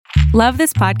Love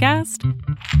this podcast?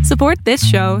 Support this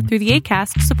show through the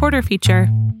Acast supporter feature.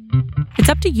 It's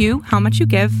up to you how much you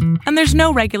give, and there's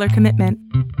no regular commitment.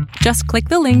 Just click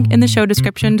the link in the show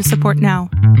description to support now.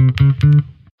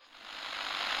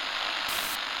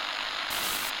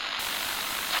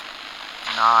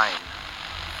 Nine,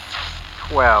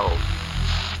 12,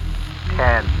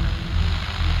 10,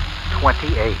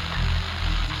 28,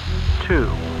 2,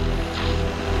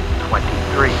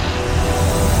 23.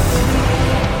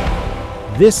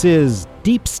 This is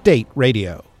Deep State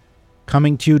Radio,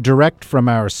 coming to you direct from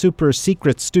our super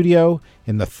secret studio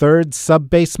in the third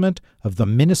sub-basement of the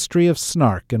Ministry of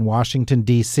Snark in Washington,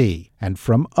 D.C., and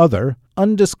from other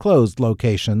undisclosed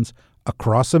locations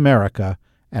across America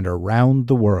and around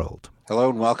the world. Hello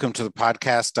and welcome to the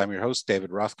podcast. I'm your host, David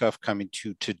Rothkopf, coming to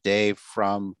you today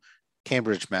from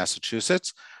Cambridge,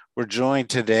 Massachusetts. We're joined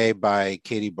today by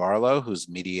Katie Barlow, who's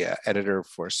media editor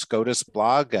for SCOTUS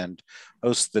blog and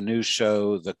hosts the news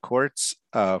show The Courts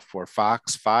for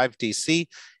Fox 5 DC.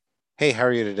 Hey, how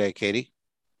are you today, Katie?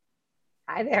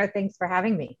 Hi there. Thanks for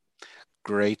having me.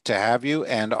 Great to have you.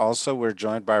 And also we're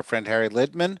joined by our friend Harry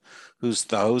Litman, who's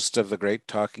the host of the Great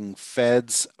Talking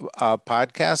Feds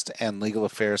podcast and legal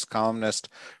affairs columnist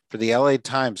for the LA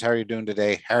Times. How are you doing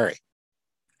today, Harry?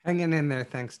 Hanging in there.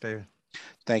 Thanks, David.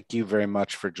 Thank you very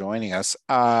much for joining us.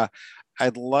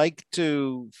 I'd like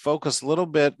to focus a little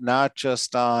bit, not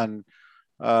just on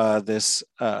this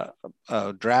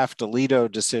draft Alito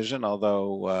decision,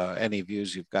 although any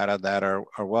views you've got on that are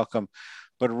welcome,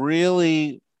 but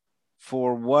really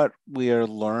for what we are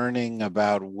learning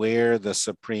about where the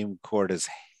Supreme Court is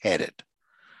headed.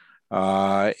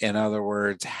 In other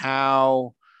words,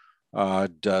 how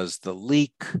does the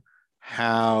leak,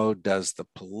 how does the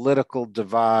political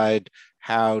divide,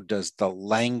 how does the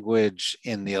language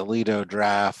in the Alito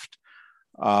draft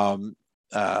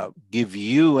give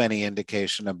you any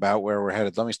indication about where we're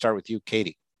headed? Let me start with you,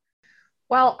 Katie.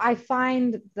 Well, I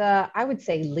find I would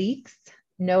say leaks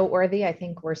noteworthy. I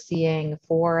think we're seeing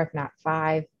 4, if not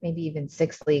 5, maybe even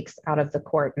 6 leaks out of the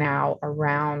court now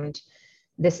around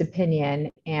this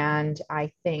opinion. And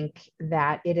I think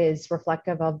that it is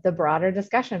reflective of the broader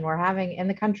discussion we're having in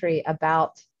the country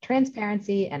about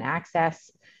transparency and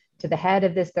access to the head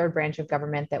of this third branch of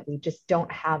government that we just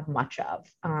don't have much of.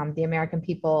 The American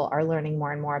people are learning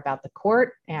more and more about the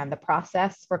court and the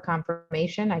process for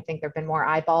confirmation. I think there have been more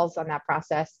eyeballs on that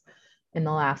process in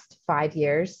the last 5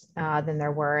 years than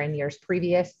there were in years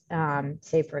previous,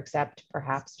 save for except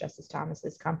perhaps Justice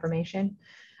Thomas's confirmation.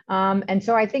 And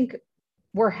so I think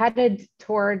we're headed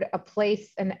toward a place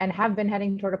and have been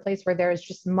heading toward a place where there is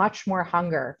just much more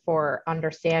hunger for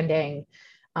understanding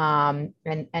and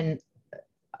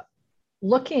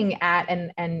looking at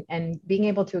and being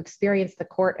able to experience the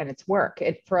court and its work.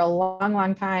 For a long,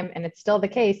 long time, and it's still the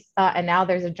case, and now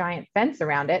there's a giant fence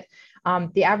around it,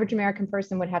 the average American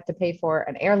person would have to pay for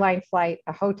an airline flight,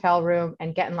 a hotel room,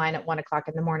 and get in line at 1 o'clock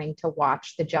in the morning to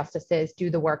watch the justices do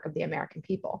the work of the American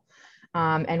people.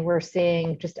 And we're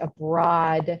seeing just a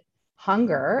broad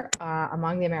hunger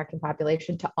among the American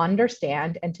population to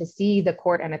understand and to see the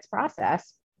court and its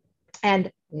process.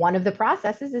 And one of the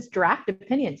processes is draft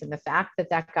opinions, and the fact that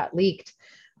that got leaked,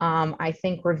 I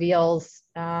think reveals,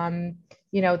 that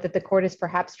the court is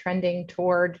perhaps trending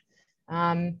toward,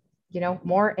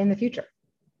 more in the future.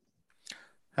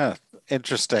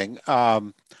 Interesting. I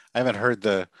haven't heard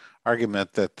the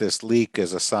argument that this leak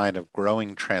is a sign of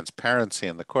growing transparency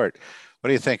in the court. What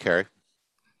do you think, Harry?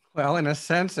 Well, in a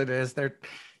sense, it is. They're,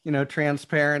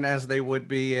 transparent as they would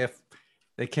be if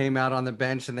they came out on the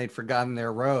bench and they'd forgotten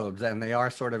their robes, and they are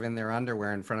sort of in their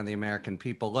underwear in front of the American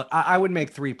people. Look, I would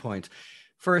make 3 points.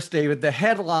 First, David, the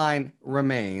headline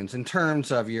remains, in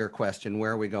terms of your question,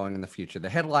 where are we going in the future? The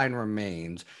headline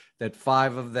remains that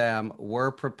 5 of them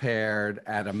were prepared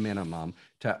at a minimum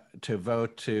to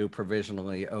vote to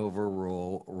provisionally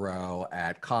overrule Roe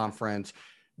at conference.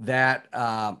 That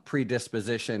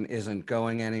predisposition isn't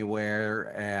going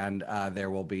anywhere, and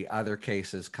there will be other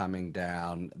cases coming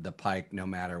down the pike no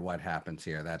matter what happens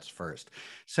here. That's first.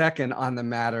 Second, on the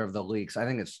matter of the leaks, I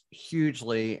think it's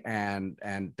hugely and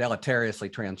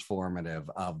deleteriously transformative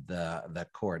of the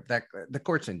court. The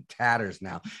court's in tatters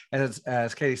now. And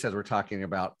as Katie says, we're talking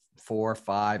about 4,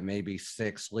 5, maybe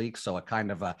 6 leaks, so a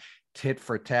kind of a tit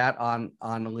for tat on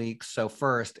leaks. So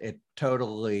first, it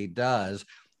totally does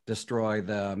destroy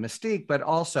the mystique, but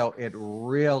also it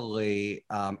really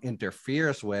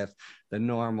interferes with the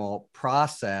normal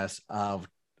process of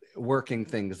working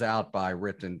things out by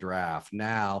written draft.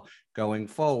 Now, going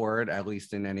forward, at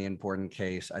least in any important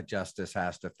case, a justice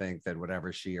has to think that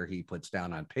whatever she or he puts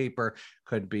down on paper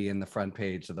could be in the front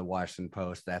page of the Washington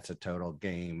Post. That's a total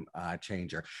game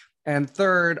changer. And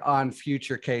third, on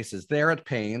future cases, they're at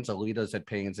pains. Alito's at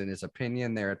pains in his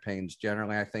opinion. They're at pains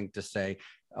generally, I think, to say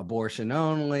abortion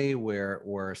only,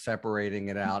 we're separating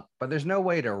it out. But there's no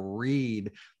way to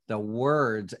read the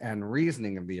words and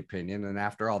reasoning of the opinion. And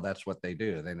after all, that's what they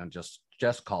do. They don't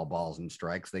just call balls and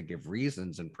strikes. They give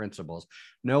reasons and principles.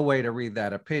 No way to read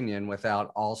that opinion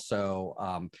without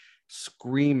also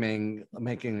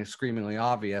making it screamingly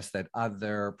obvious that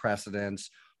other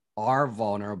precedents are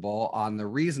vulnerable on the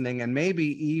reasoning and maybe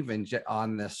even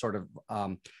on this sort of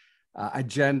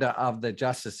agenda of the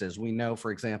justices. We know,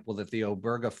 for example, that the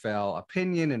Obergefell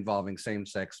opinion involving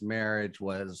same-sex marriage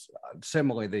was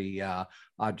similarly the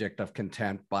object of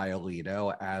contempt by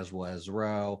Alito, as was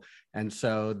Roe. And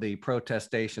so the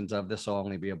protestations of this will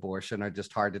only be abortion are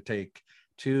just hard to take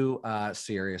too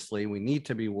seriously. We need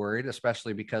to be worried,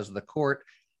 especially because the court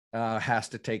has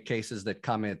to take cases that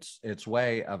come its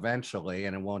way eventually,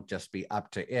 and it won't just be up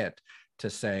to it to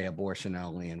say abortion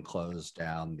only and close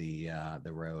down the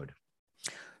road.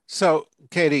 So,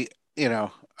 Katie,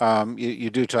 you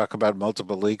do talk about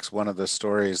multiple leaks. One of the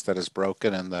stories that is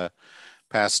broken in the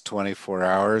past 24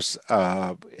 hours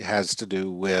has to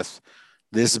do with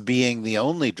this being the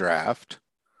only draft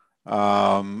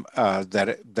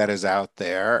that is out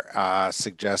there.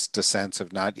 Suggests dissents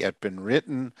have not yet been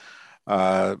written.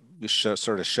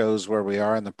 Sort of shows where we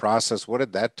are in the process. What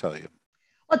did that tell you?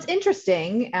 Well, it's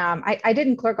interesting. I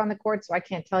didn't clerk on the court, so I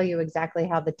can't tell you exactly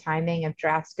how the timing of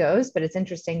drafts goes, but it's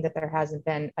interesting that there hasn't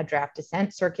been a draft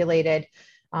dissent circulated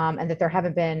and that there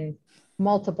haven't been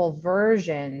multiple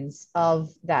versions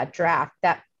of that draft.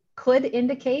 That could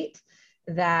indicate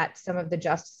that some of the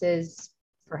justices,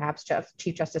 perhaps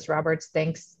Chief Justice Roberts,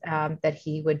 thinks that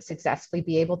he would successfully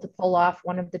be able to pull off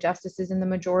one of the justices in the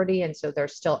majority. And so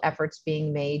there's still efforts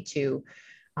being made to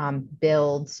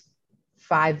build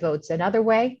 5 votes another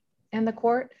way in the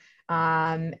court.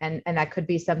 And that could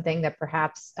be something that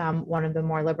perhaps one of the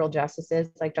more liberal justices,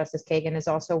 like Justice Kagan, is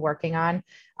also working on.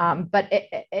 But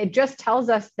it just tells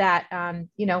us that,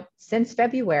 since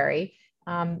February,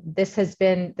 this has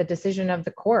been the decision of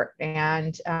the court.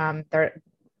 And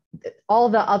all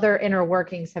the other inner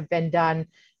workings have been done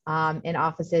in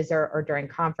offices or during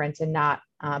conference and not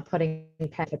putting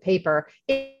pen to paper.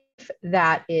 If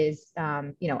that is,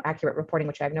 accurate reporting,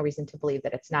 which I have no reason to believe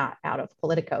that it's not out of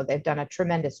Politico. They've done a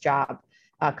tremendous job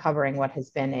covering what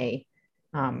has been a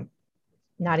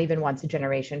not even once a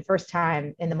generation, first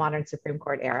time in the modern Supreme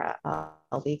Court era,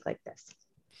 a leak like this.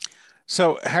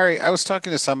 So, Harry, I was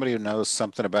talking to somebody who knows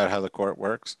something about how the court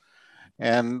works.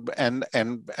 And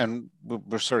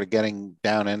we're sort of getting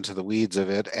down into the weeds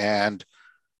of it. And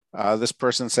this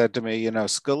person said to me,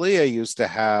 Scalia used to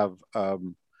have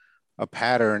a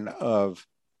pattern of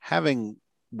having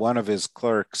one of his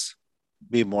clerks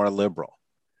be more liberal.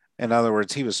 In other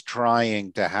words, he was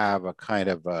trying to have a kind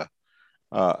of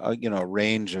a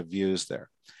range of views there.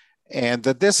 And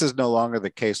that this is no longer the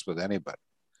case with anybody.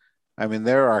 I mean,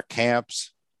 there are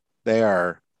camps, they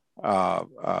are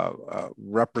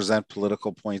represent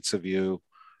political points of view.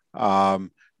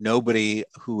 Nobody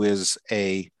who is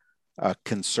a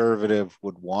conservative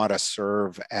would want to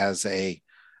serve as a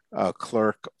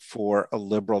clerk for a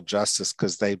liberal justice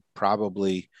because it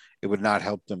would not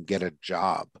help them get a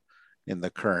job in the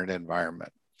current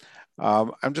environment.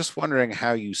 I'm just wondering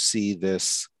how you see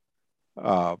this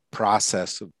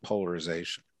process of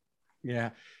polarization.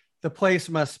 Yeah, the place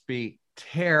must be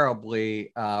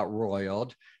terribly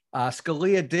roiled.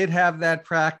 Scalia did have that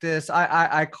practice.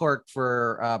 I clerked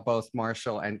for both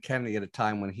Marshall and Kennedy at a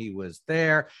time when he was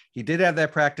there. He did have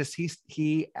that practice.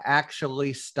 He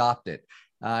actually stopped it.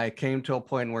 It came to a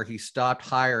point where he stopped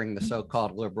hiring the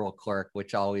so-called liberal clerk,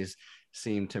 which always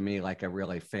seemed to me like a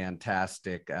really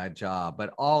fantastic job.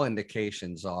 But all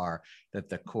indications are that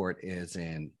the court is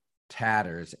in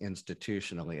tatters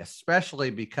institutionally,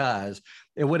 especially because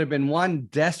it would have been one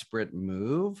desperate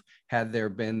move had there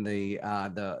been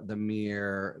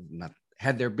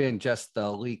had there been just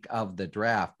the leak of the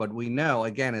draft. But we know,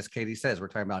 again, as Katie says, we're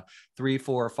talking about 3,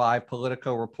 4, or 5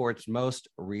 Politico reports most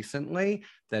recently,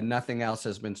 that nothing else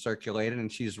has been circulated.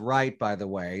 And she's right, by the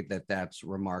way, that that's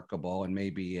remarkable. And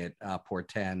maybe it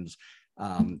portends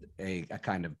a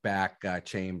kind of back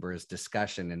chambers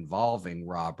discussion involving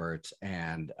Roberts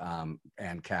and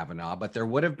Kavanaugh. But there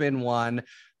would have been one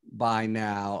by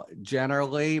now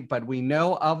generally, but we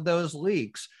know of those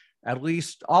leaks at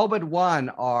least all but one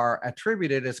are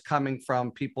attributed as coming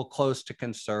from people close to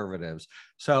conservatives.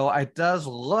 So it does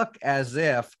look as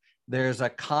if there's a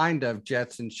kind of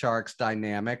Jets and Sharks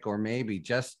dynamic, or maybe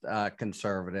just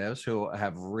conservatives who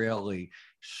have really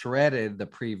shredded the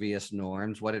previous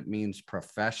norms, what it means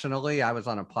professionally. I was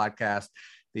on a podcast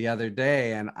the other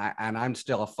day, and I'm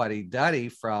still a fuddy-duddy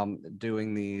from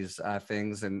doing these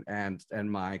things, and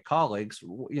my colleagues,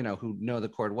 you know, who know the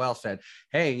court well, said,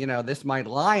 hey, you know, this might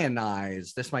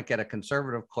lionize, this might get a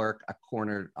conservative clerk a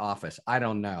corner office. I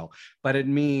don't know, but it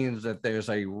means that there's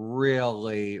a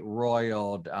really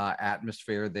roiled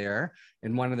atmosphere there.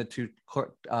 In one of the two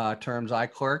terms I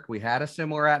clerked, we had a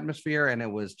similar atmosphere, and it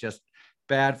was just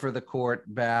bad for the court,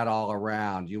 bad all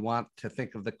around. You want to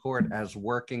think of the court as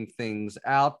working things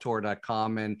out toward a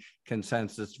common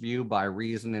consensus view by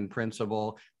reason and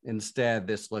principle. Instead,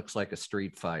 this looks like a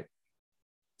street fight.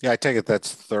 Yeah, I take it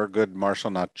that's Thurgood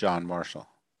Marshall, not John Marshall.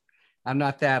 I'm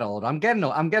not that old. I'm getting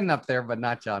up there, but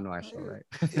not John Marshall, right?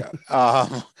 Yeah.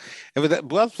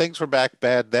 Well, things were back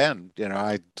bad then. You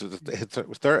know,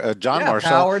 John Marshall.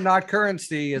 Power, not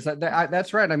currency.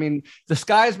 That's right. I mean, the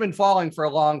sky's been falling for a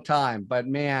long time, but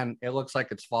man, it looks like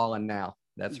it's fallen now.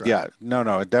 That's right. Yeah.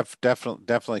 No.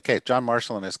 Definitely. Kate. John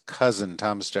Marshall and his cousin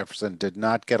Thomas Jefferson did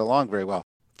not get along very well.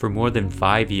 For more than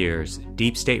 5 years,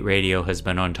 Deep State Radio has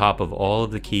been on top of all of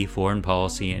the key foreign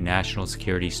policy and national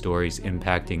security stories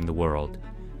impacting the world.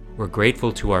 We're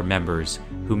grateful to our members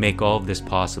who make all of this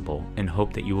possible and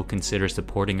hope that you will consider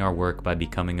supporting our work by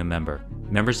becoming a member.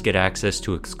 Members get access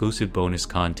to exclusive bonus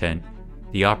content,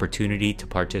 the opportunity to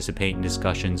participate in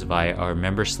discussions via our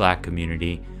member Slack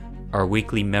community, our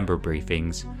weekly member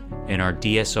briefings, and our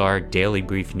DSR Daily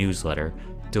Brief newsletter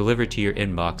delivered to your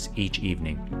inbox each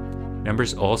evening.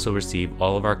 Members also receive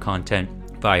all of our content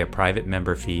via private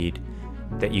member feed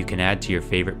that you can add to your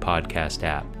favorite podcast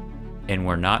app. And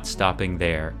we're not stopping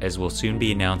there, as we'll soon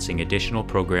be announcing additional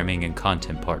programming and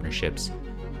content partnerships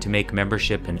to make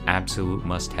membership an absolute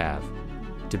must-have.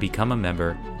 To become a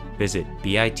member, visit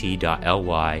bit.ly/DSR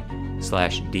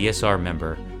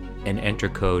member and enter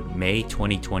code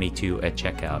May2022 at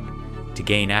checkout to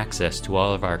gain access to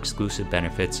all of our exclusive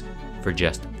benefits for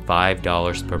just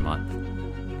 $5 per month.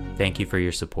 Thank you for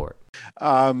your support.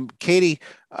 Katie,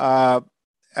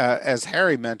 as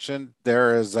Harry mentioned,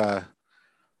 there is there's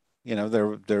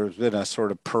been a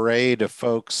sort of parade of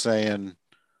folks saying,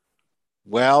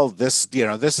 well, this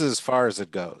is as far as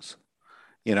it goes.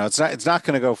 You know, it's not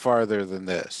going to go farther than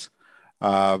this.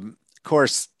 Of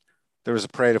course, there was a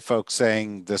parade of folks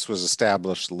saying this was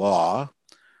established law.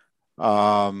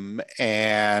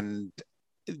 And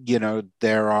you know,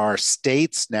 there are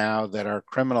states now that are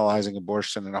criminalizing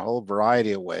abortion in a whole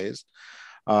variety of ways.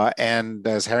 And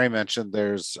as Harry mentioned,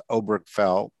 there's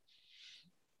Obergefell.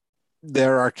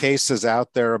 There are cases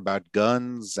out there about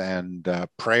guns and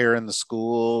prayer in the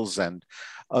schools and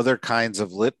other kinds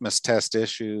of litmus test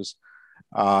issues.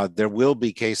 There will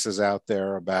be cases out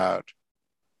there about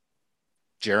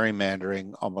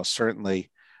gerrymandering, almost certainly.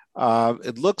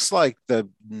 It looks like the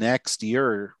next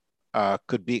year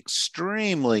could be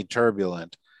extremely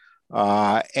turbulent.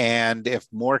 And if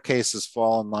more cases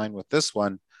fall in line with this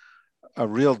one, a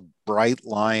real bright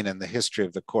line in the history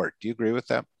of the court. Do you agree with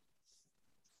that?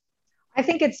 I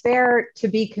think it's fair to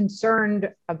be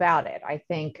concerned about it. I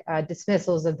think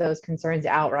dismissals of those concerns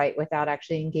outright without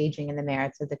actually engaging in the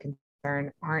merits of the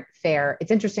concern aren't fair.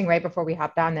 It's interesting, right before we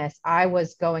hopped on this, I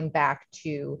was going back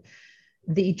to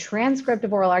the transcript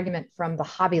of oral argument from the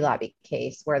Hobby Lobby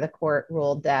case, where the court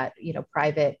ruled that, you know,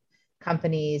 private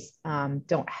companies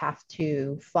don't have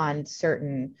to fund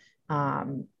certain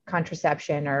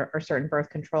contraception or certain birth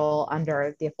control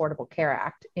under the Affordable Care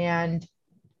Act. And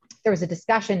there was a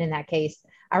discussion in that case.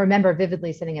 I remember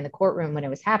vividly sitting in the courtroom when it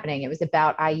was happening. It was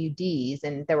about IUDs,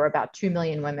 and there were about 2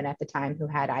 million women at the time who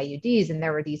had IUDs. And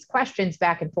there were these questions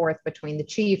back and forth between the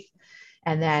chief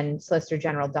and then Solicitor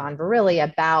General Don Verrilli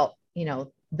about, you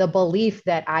know, the belief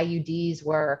that IUDs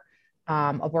were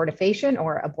abortifacient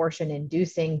or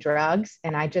abortion-inducing drugs.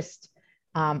 And I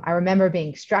remember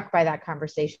being struck by that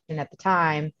conversation at the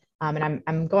time. And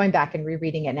I'm going back and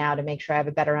rereading it now to make sure I have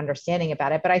a better understanding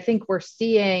about it. But I think we're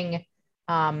seeing,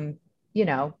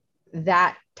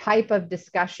 that type of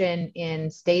discussion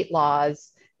in state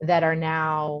laws that are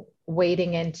now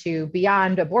wading into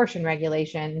beyond abortion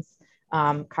regulations,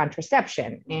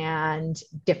 contraception and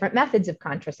different methods of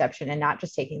contraception, and not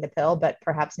just taking the pill, but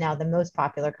perhaps now the most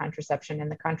popular contraception in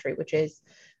the country, which is,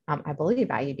 I believe,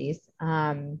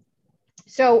 IUDs.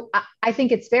 So I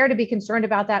think it's fair to be concerned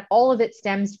about that. All of it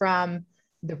stems from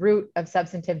the root of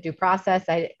substantive due process.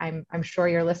 I'm sure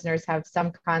your listeners have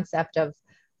some concept of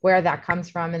where that comes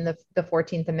from in the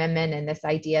 14th Amendment and this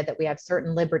idea that we have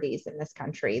certain liberties in this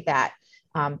country that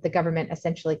the government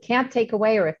essentially can't take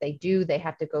away, or if they do, they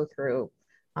have to go through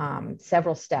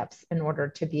several steps in order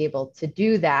to be able to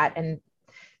do that. And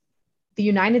the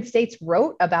United States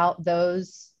wrote about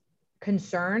those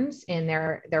concerns in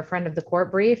their friend of the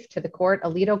court brief to the court.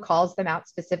 Alito calls them out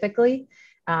specifically.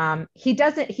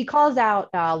 He calls out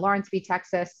Lawrence v.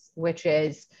 Texas, which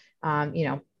is,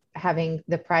 having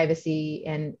the privacy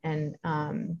and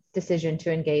decision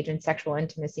to engage in sexual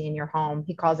intimacy in your home.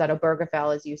 He calls out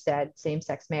Obergefell, as you said,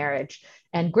 same-sex marriage,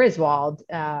 and Griswold,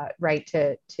 right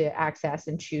to access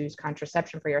and choose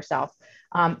contraception for yourself.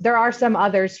 There are some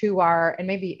others who are, and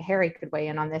maybe Harry could weigh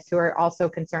in on this, who are also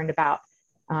concerned about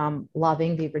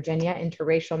Loving v. Virginia,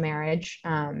 interracial marriage.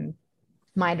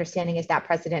 My understanding is that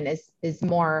precedent is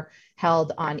more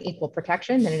held on equal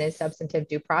protection than it is substantive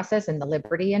due process and the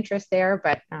liberty interest there.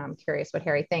 But I'm curious what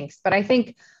Harry thinks. But I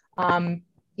think,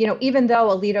 even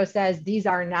though Alito says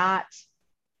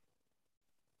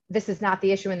this is not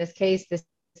the issue in this case, this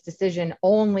decision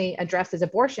only addresses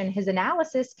abortion, his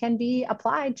analysis can be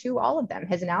applied to all of them.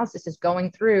 His analysis is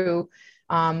going through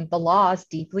the laws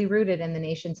deeply rooted in the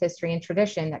nation's history and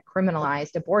tradition that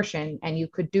criminalized abortion. And you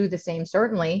could do the same,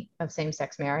 certainly, of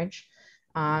same-sex marriage.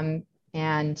 And,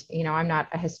 I'm not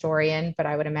a historian, but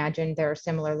I would imagine there are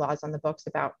similar laws on the books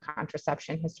about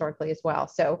contraception historically as well.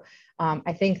 So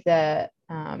I think the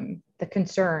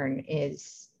concern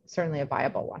is certainly a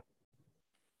viable one.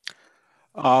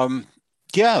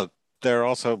 Yeah, there are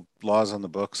also laws on the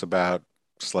books about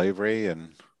slavery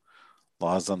and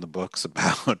laws on the books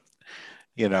about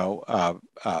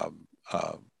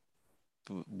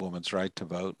women's right to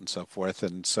vote and so forth.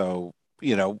 And so,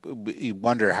 you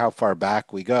wonder how far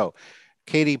back we go.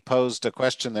 Katie posed a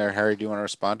question there. Harry, do you want to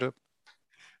respond to it?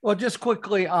 Well, just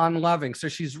quickly on Loving. So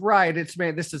she's right.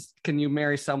 Can you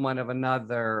marry someone of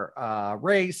another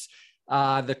race?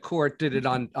 The court did it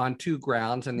on two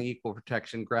grounds, and the equal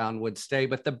protection ground would stay.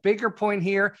 But the bigger point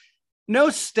here,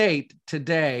 no state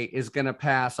today is going to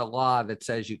pass a law that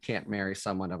says you can't marry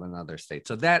someone of another state,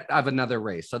 of another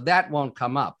race. So that won't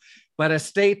come up. But a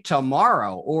state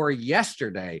tomorrow or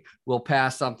yesterday will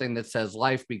pass something that says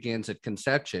life begins at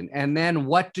conception. And then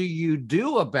what do you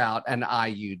do about an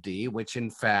IUD, which in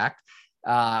fact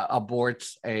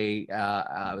aborts a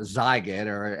zygote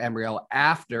or embryo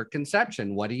after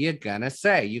conception? What are you going to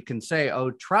say? You can say, oh,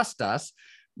 trust us.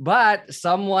 But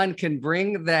someone can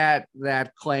bring that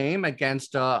claim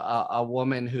against a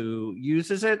woman who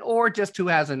uses it, or just who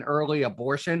has an early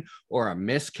abortion or a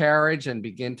miscarriage, and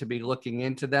begin to be looking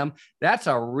into them. That's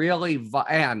a really,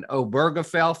 and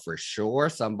Obergefell for sure.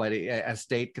 A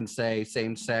state can say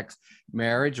same-sex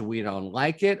marriage, we don't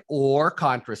like it, or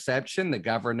contraception. The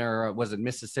governor was in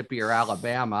Mississippi or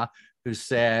Alabama who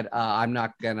said, I'm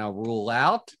not going to rule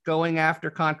out going after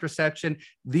contraception.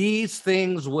 These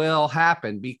things will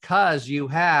happen because you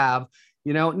have,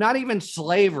 not even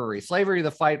slavery. Slavery,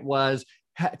 the fight was,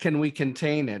 can we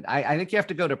contain it? I think you have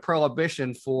to go to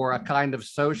prohibition for a kind of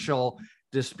social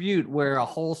dispute where a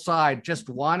whole side just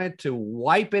wanted to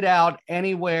wipe it out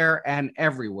anywhere and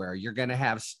everywhere. You're going to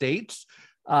have states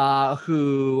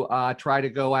who try to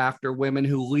go after women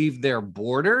who leave their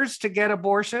borders to get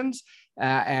abortions.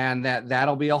 And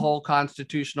that'll be a whole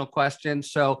constitutional question.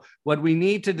 So what we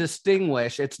need to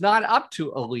distinguish, it's not up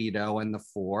to Alito and the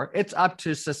four, it's up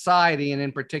to society, and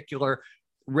in particular,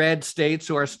 red states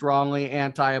who are strongly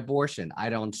anti-abortion.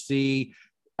 I don't see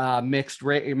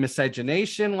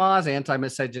miscegenation laws,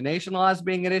 anti-miscegenation laws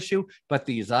being an issue, but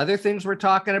these other things we're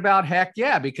talking about, heck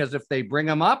yeah, because if they bring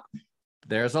them up,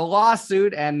 there's a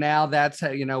lawsuit, and now that's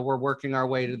how, we're working our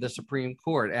way to the Supreme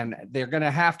Court, and they're going to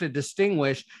have to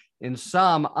distinguish in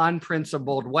some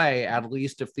unprincipled way, at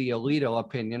least if the Alito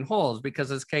opinion holds, because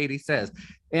as Katie says,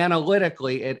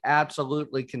 analytically, it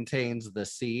absolutely contains the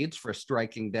seeds for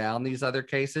striking down these other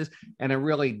cases, and it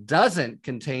really doesn't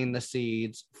contain the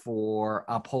seeds for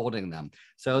upholding them.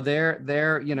 So they're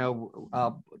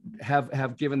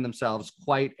have given themselves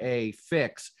quite a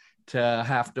fix to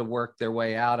have to work their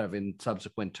way out of in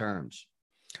subsequent terms.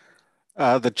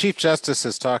 The Chief Justice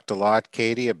has talked a lot,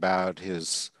 Katie, about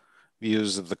his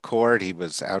views of the court. He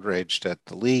was outraged at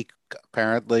the leak,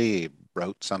 apparently. He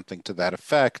wrote something to that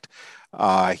effect.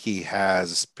 He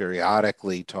has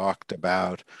periodically talked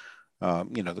about,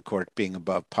 the court being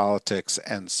above politics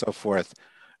and so forth.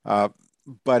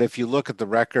 But if you look at the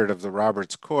record of the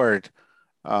Roberts Court,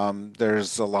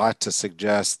 there's a lot to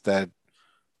suggest that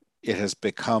it has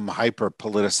become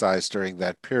hyper-politicized during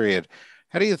that period.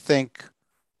 How do you think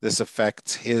this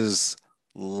affects his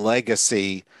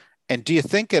legacy? And do you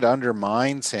think it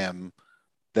undermines him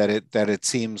that it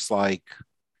seems like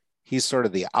he's sort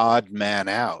of the odd man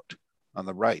out on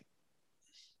the right.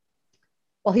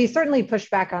 Well, he certainly pushed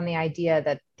back on the idea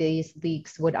that these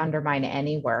leaks would undermine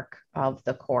any work of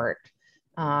the court.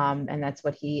 And that's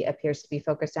what he appears to be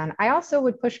focused on. I also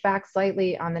would push back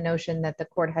slightly on the notion that the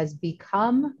court has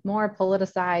become more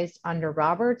politicized under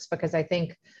Roberts, because I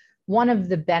think one of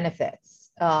the benefits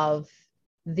of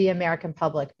the American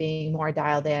public being more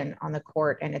dialed in on the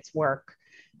court and its work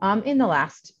in the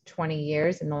last 20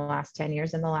 years, in the last 10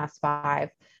 years, in the last 5,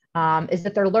 is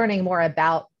that they're learning more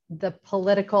about the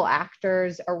political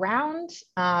actors around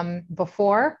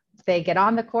before they get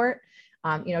on the court.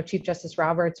 Chief Justice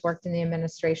Roberts worked in the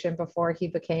administration before he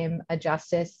became a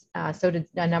justice. So did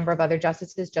a number of other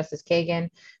justices. Justice Kagan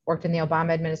worked in the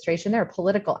Obama administration. There are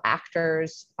political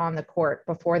actors on the court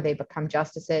before they become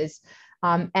justices.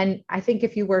 And I think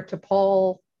if you were to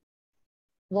poll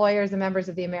lawyers and members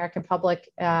of the American public,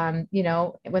 when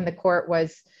the court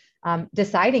was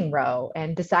deciding Roe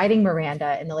and deciding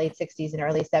Miranda in the late 60s and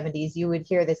early 70s, you would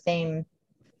hear the same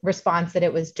response, that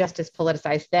it was just as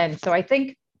politicized then. So I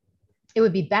think it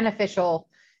would be beneficial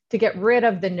to get rid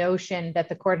of the notion that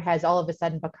the court has all of a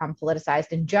sudden become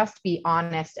politicized and just be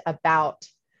honest about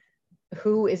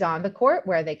who is on the court,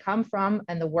 where they come from,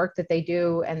 and the work that they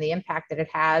do and the impact that it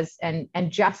has, and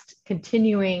just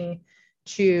continuing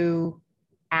to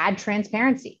add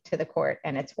transparency to the court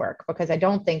and its work, because I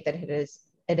don't think that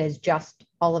it has just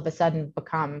all of a sudden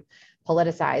become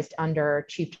politicized under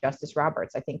Chief Justice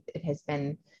Roberts. I think it has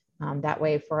been that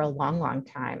way for a long, long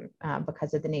time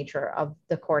because of the nature of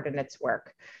the court and its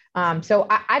work. So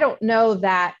I don't know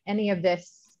that any of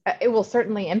this, it will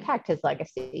certainly impact his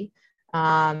legacy.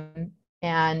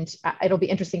 And it'll be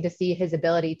interesting to see his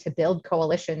ability to build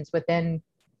coalitions within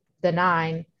the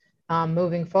 9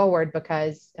 moving forward,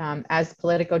 because as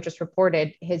Politico just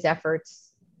reported, his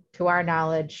efforts, to our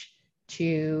knowledge,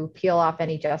 to peel off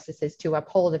any justices to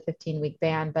uphold a 15-week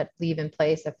ban but leave in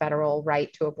place a federal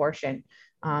right to abortion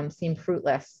seem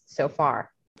fruitless so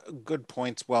far. Good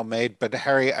points, well made. But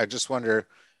Harry, I just wonder,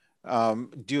 do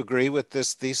you agree with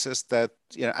this thesis that,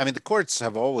 the courts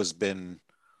have always been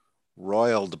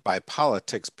roiled by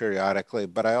politics periodically,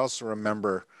 but I also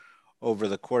remember over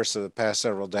the course of the past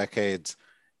several decades,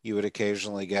 you would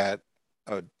occasionally get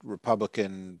a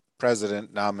Republican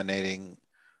president nominating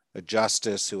a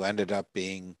justice who ended up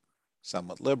being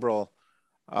somewhat liberal,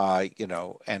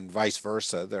 and vice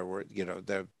versa. There were,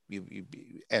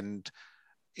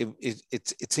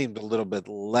 it seemed a little bit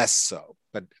less so.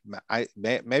 But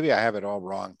maybe I have it all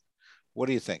wrong. What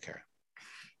do you think, Harry?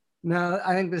 No,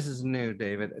 I think this is new,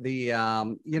 David.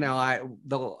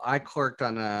 I clerked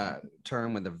on a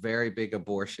term with a very big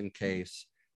abortion case.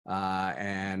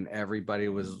 And everybody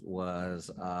was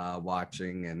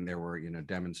watching, and there were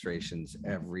demonstrations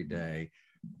every day.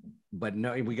 But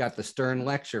no, we got the stern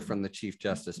lecture from the Chief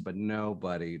Justice, but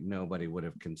nobody would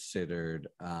have considered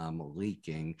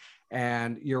leaking.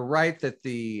 And you're right that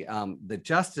the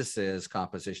justices'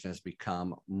 composition has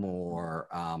become more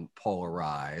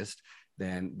polarized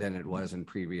than it was in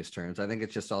previous terms. I think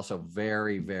it's just also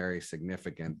very, very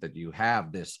significant that you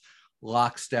have this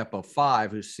lockstep of 5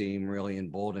 who seem really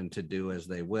emboldened to do as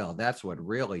they will. That's what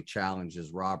really challenges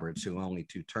Roberts, who only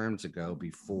 2 terms ago,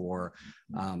 before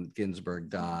Ginsburg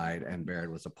died and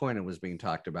Barrett was appointed, was being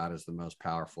talked about as the most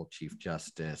powerful Chief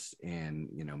Justice in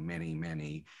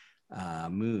many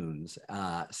moons.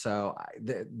 So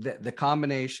the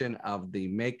combination of the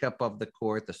makeup of the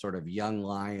court, the sort of young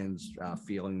lions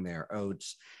feeling their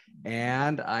oats,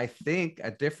 and I think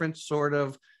a different sort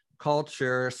of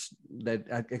culture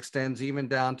that extends even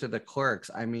down to the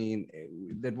clerks. I mean,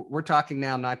 that we're talking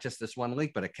now not just this one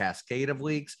leak, but a cascade of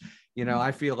leaks.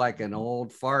 I feel like an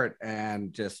old fart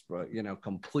and just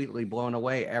completely blown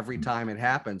away every time it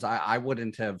happens. I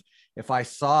wouldn't have, if I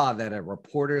saw that a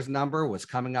reporter's number was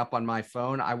coming up on my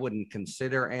phone, I wouldn't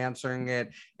consider answering it.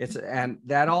 And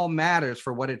that all matters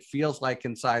for what it feels like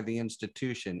inside the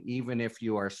institution, even if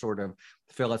you are sort of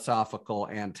philosophical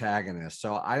antagonists.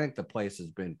 So I think the place has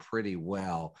been pretty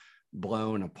well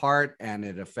blown apart, and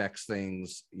it affects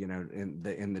things,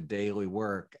 in the daily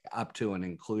work up to and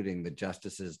including the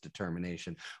justice's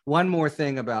determination. One more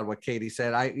thing about what Katie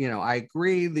said, I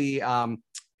agree. The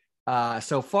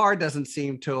so far doesn't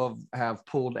seem to have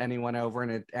pulled anyone over,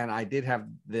 and I did have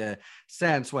the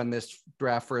sense when this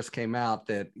draft first came out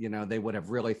that they would have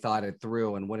really thought it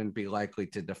through and wouldn't be likely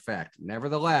to defect.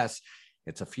 Nevertheless,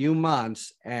 it's a few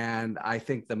months, and I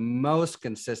think the most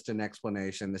consistent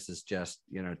explanation, this is just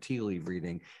tea leaf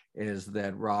reading, is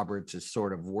that Roberts is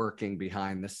sort of working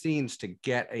behind the scenes to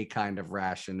get a kind of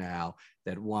rationale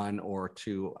that 1 or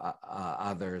 2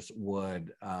 others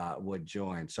would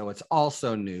join. So it's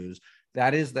also news,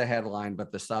 That is the headline,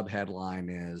 but the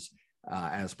subheadline is,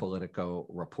 as Politico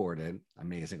reported,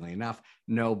 amazingly enough,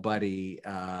 nobody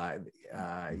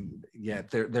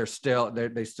yet. They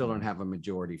still don't have a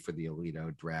majority for the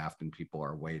Alito draft, and people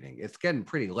are waiting. It's getting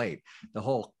pretty late. The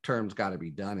whole term's got to be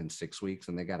done in 6 weeks,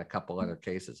 and they got a couple other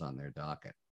cases on their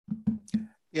docket.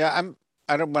 Yeah,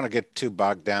 I don't want to get too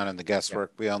bogged down in the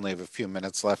guesswork. Yeah. We only have a few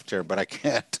minutes left here, but I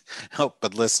can't help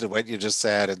but listen to what you just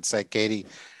said and say, Katie,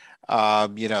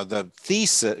 the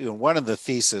thesis, one of the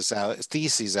theses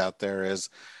out there is,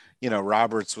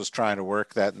 Roberts was trying to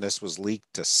work that, and this was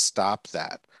leaked to stop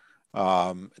that.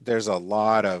 There's a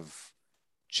lot of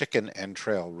chicken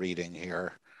entrail reading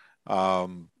here.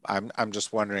 I'm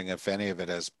just wondering if any of it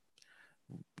has,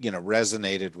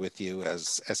 resonated with you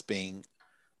as being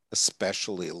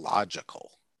especially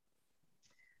logical.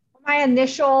 My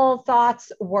initial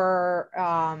thoughts were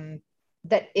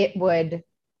that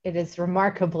it is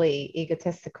remarkably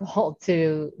egotistical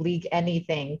to leak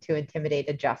anything to intimidate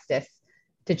a justice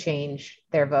to change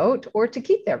their vote or to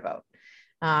keep their vote.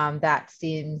 That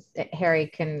seems, Harry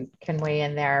can weigh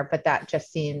in there, but that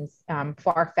just seems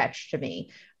far-fetched to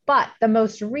me. But the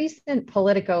most recent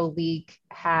Politico leak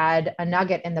had a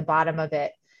nugget in the bottom of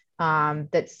it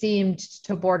that seemed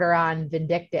to border on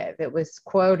vindictive. It was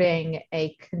quoting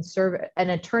an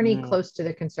attorney close to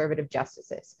the conservative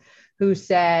justices, who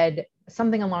said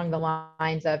something along the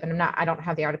lines of, and I don't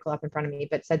have the article up in front of me,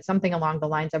 but said something along the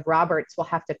lines of, Roberts will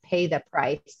have to pay the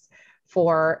price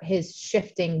for his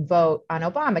shifting vote on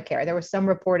Obamacare. There was some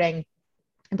reporting,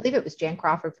 I believe it was Jan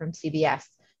Crawford from CBS,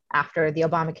 after the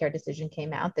Obamacare decision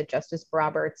came out, that Justice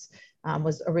Roberts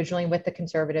was originally with the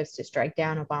conservatives to strike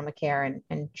down Obamacare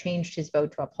and changed his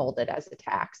vote to uphold it as a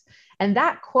tax. And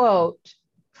that quote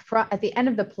at the end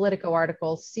of the Politico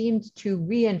article seemed to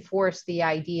reinforce the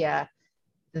idea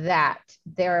that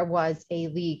there was a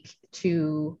leak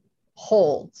to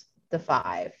hold the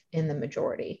 5 in the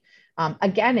majority.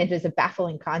 Again, it is a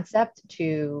baffling concept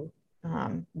to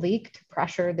leak, to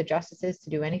pressure the justices to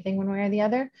do anything one way or the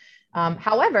other.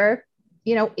 However,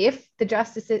 if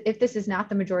this is not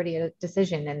the majority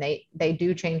decision and they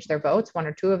do change their votes, 1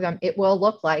 or 2 of them, it will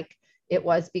look like it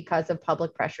was because of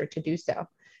public pressure to do so.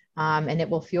 And it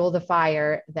will fuel the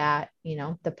fire that,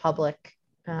 the public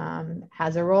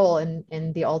has a role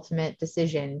in the ultimate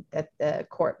decision that the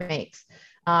court makes.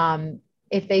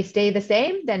 If they stay the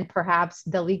same, then perhaps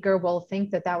the leaker will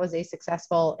think that was a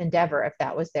successful endeavor if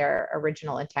that was their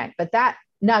original intent. But that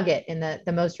nugget in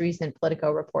the most recent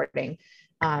Politico reporting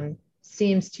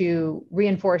seems to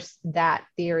reinforce that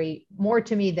theory more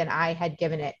to me than I had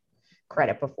given it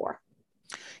credit before.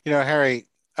 Harry,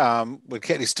 what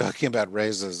Katie's talking about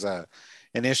raises an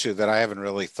issue that I haven't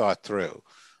really thought through,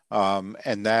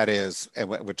 and that is,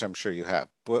 which I'm sure you have,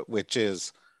 which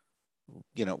is,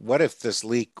 what if this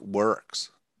leak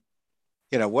works?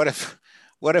 What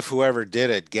if whoever did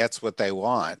it gets what they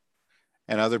want,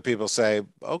 and other people say,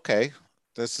 okay,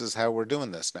 this is how we're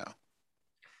doing this now?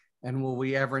 And will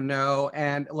we ever know?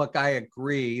 And look, I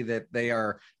agree that they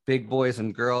are big boys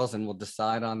and girls and will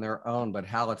decide on their own, but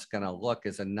how it's going to look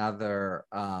is another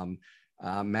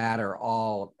matter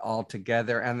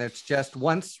altogether. And it's just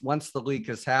once the leak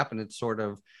has happened, it's sort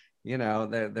of,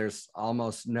 there's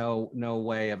almost no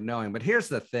way of knowing. But here's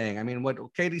the thing. I mean, what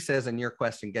Katie says in your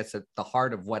question gets at the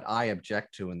heart of what I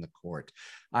object to in the court.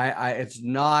 It's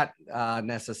not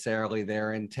necessarily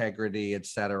their integrity, et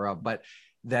cetera, but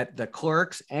that the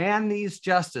clerks and these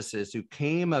justices who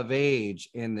came of age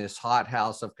in this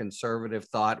hothouse of conservative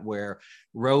thought where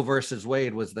Roe versus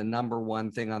Wade was the number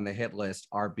 1 thing on the hit list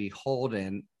are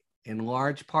beholden in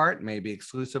large part, maybe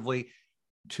exclusively,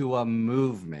 to a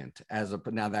movement.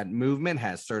 Now that movement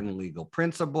has certain legal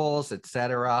principles, et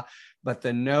cetera, but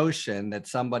the notion that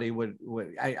somebody would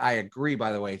I agree,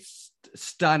 by the way,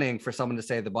 stunning for someone to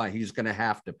say he's going to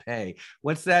have to pay.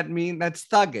 What's that mean? That's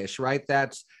thuggish, right?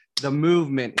 That's the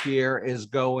movement here is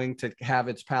going to have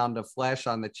its pound of flesh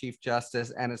on the Chief Justice.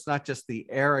 And it's not just the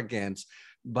arrogance,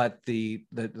 but the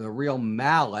real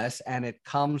malice. And it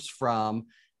comes from,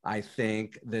 I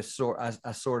think, this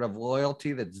a sort of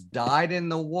loyalty that's dyed in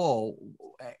the wool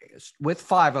with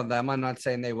 5 of them. I'm not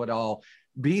saying they would all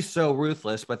be so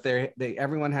ruthless, but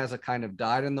everyone has a kind of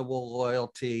dyed in the wool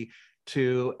loyalty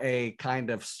to a kind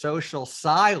of social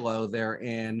silo they're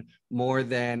in more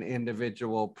than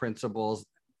individual principles.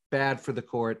 Bad for the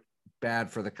court,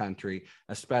 bad for the country,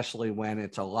 especially when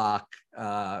it's a lock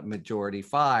majority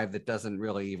 5 that doesn't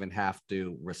really even have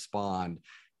to respond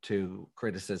to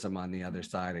criticism on the other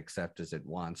side except as it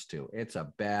wants to. It's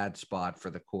a bad spot for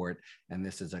the court, and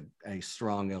this is a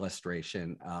strong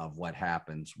illustration of what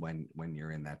happens when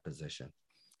you're in that position.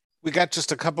 We got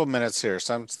just a couple minutes here,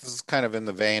 so this is kind of in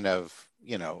the vein of,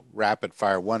 rapid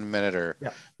fire, 1 minute or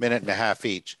minute and a half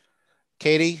each.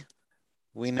 Katie,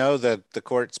 we know that the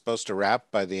court's supposed to wrap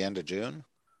by the end of June.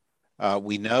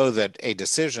 We know that a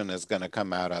decision is going to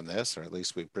come out on this, or at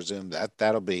least we presume that.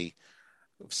 That'll be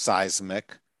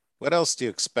seismic. What else do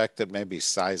you expect that may be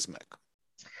seismic?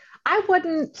 I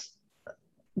wouldn't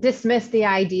dismiss the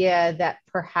idea that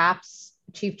perhaps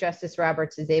Chief Justice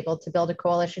Roberts is able to build a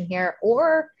coalition here,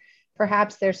 or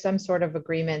perhaps there's some sort of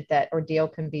agreement or deal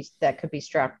could be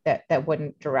struck that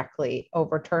wouldn't directly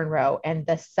overturn Roe, and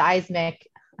the seismic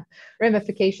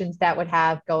ramifications that would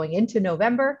have going into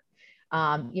November,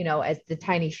 as the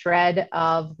tiny shred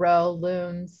of Roe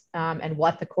looms, and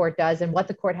what the court does and what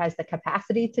the court has the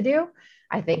capacity to do,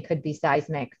 I think could be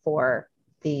seismic for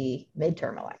the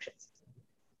midterm elections.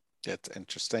 It's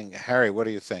interesting. Harry, what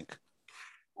do you think?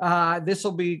 This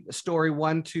will be story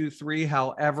 1, 2, 3,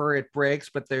 however it breaks,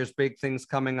 but there's big things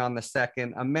coming on the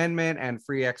Second Amendment and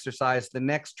free exercise. The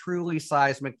next truly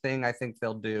seismic thing I think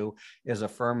they'll do is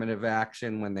affirmative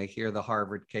action when they hear the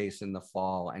Harvard case in the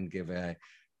fall and give a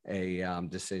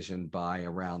decision by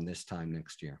around this time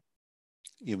next year.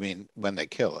 You mean when they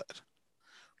kill it?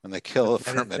 When they kill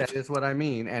affirmative? That is what I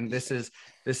mean. And this is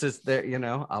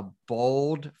a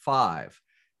bold 5.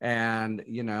 And,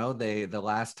 the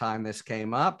last time this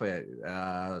came up,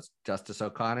 Justice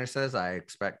O'Connor says, I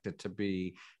expect it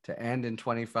to end in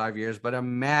 25 years. But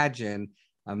imagine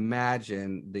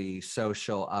the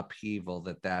social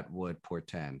upheaval that would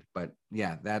portend. But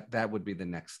yeah, that would be the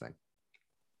next thing.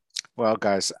 Well,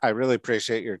 guys, I really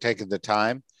appreciate your taking the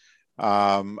time.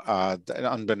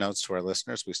 Unbeknownst to our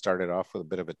listeners, we started off with a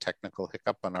bit of a technical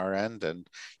hiccup on our end, and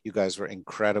you guys were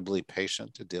incredibly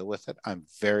patient to deal with it. I'm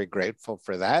very grateful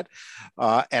for that.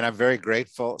 And I'm very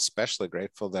grateful, especially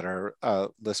grateful that our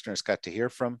listeners got to hear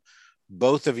from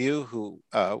both of you who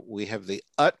we have the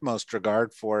utmost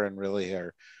regard for and really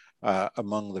are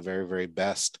among the very, very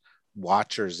best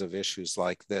watchers of issues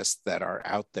like this that are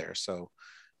out there. So,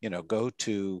 go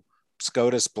to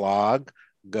SCOTUS blog,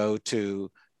 go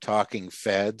to Talking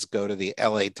Feds, go to the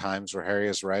LA Times where Harry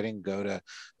is writing, go to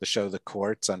the show The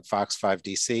Courts on Fox 5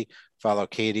 DC, follow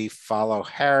Katie, follow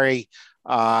Harry,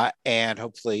 and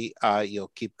hopefully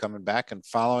you'll keep coming back and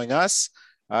following us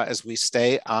as we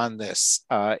stay on this.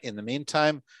 In the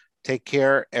meantime, take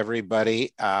care,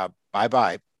 everybody.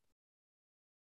 Bye-bye.